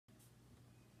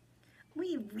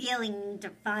We really need to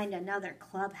find another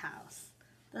clubhouse.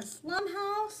 The slum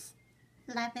house?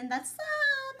 Life in the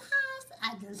slum house.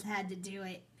 I just had to do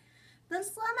it. The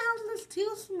slum house is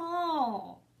too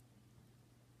small.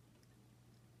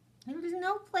 There's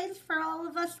no place for all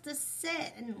of us to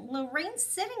sit, and Lorraine's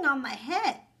sitting on my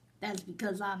head. That's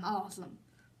because I'm awesome.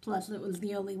 Plus, it was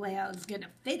the only way I was gonna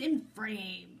fit in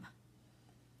frame.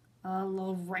 Oh,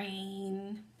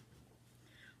 Lorraine.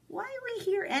 Why are we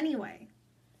here anyway?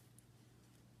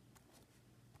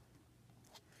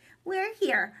 We're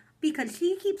here because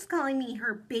she keeps calling me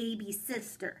her baby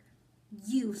sister.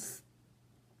 You,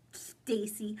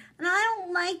 Stacy. And I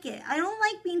don't like it. I don't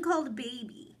like being called a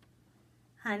baby.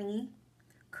 Honey,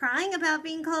 crying about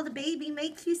being called a baby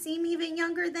makes you seem even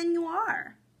younger than you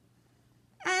are.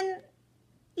 And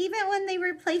even when they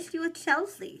replaced you with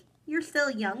Chelsea, you're still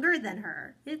younger than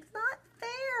her. It's not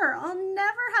fair. I'll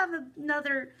never have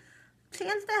another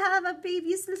chance to have a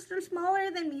baby sister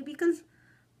smaller than me because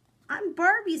I'm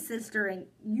Barbie's sister and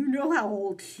you know how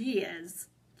old she is.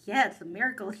 Yeah, it's a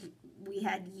miracle we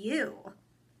had you.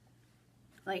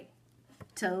 Like,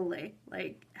 totally.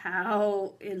 Like,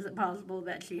 how is it possible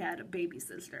that she had a baby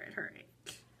sister at her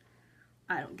age?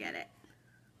 I don't get it.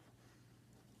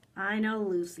 I know,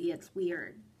 Lucy, it's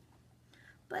weird.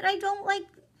 But I don't like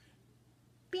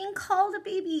being called a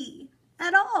baby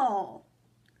at all.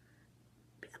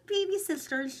 A baby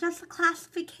sister is just a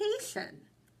classification.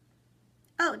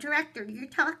 Oh, director, you're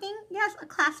talking? Yes, a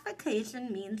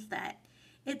classification means that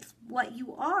it's what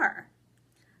you are.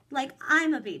 Like,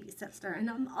 I'm a baby sister, and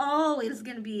I'm always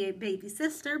going to be a baby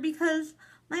sister because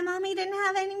my mommy didn't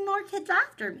have any more kids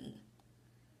after me.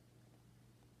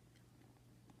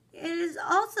 It is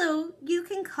also, you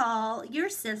can call your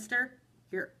sister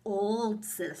your old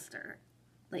sister.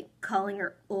 Like calling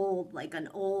her old, like an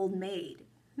old maid.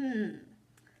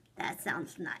 That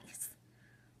sounds nice.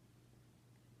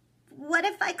 What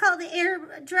if I call the air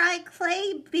dry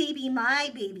clay baby my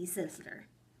baby sister?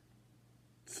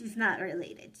 She's not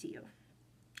related to you.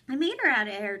 I made her out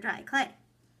of air dry clay.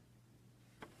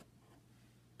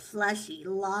 Plushy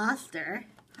lost her.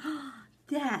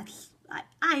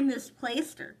 I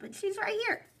misplaced her, but she's right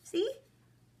here. See?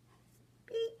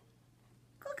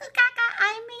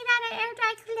 I'm made out of air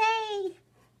dry clay.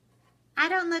 I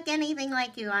don't look anything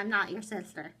like you. I'm not your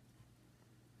sister.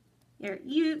 Here,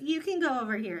 you can go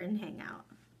over here and hang out.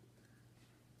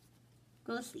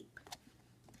 Go sleep.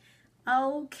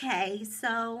 Okay,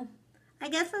 so I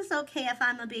guess it's okay if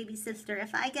I'm a baby sister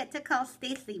if I get to call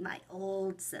Stacy my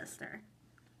old sister.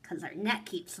 Because her neck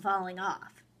keeps falling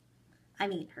off. I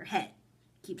mean, her head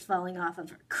keeps falling off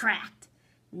of her cracked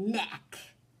neck.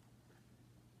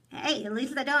 Hey, at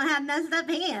least I don't have messed up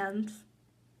hands.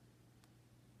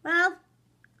 Well,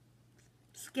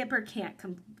 Skipper can't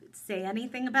say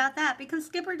anything about that because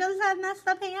Skipper does have messed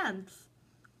up hands.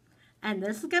 And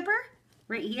this Skipper,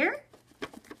 right here,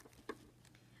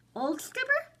 old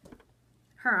Skipper,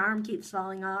 her arm keeps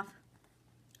falling off.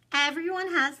 Everyone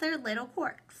has their little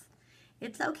quirks.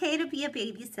 It's okay to be a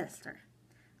baby sister,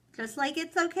 just like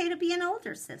it's okay to be an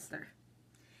older sister.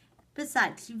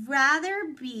 Besides, you'd rather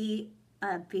be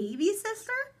a baby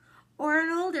sister or an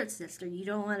older sister. You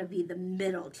don't want to be the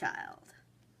middle child.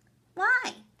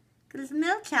 Why? Because the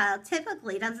middle child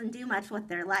typically doesn't do much with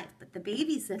their life, but the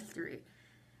baby sister,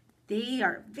 they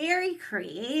are very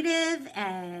creative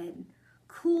and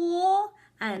cool,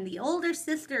 and the older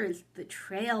sister is the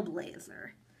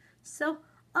trailblazer. So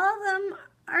all of them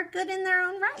are good in their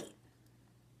own right.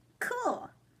 Cool.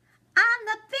 I'm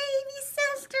the baby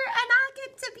sister, and I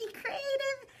get to be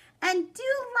creative and do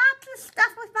lots of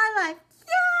stuff with my life.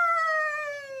 Yay!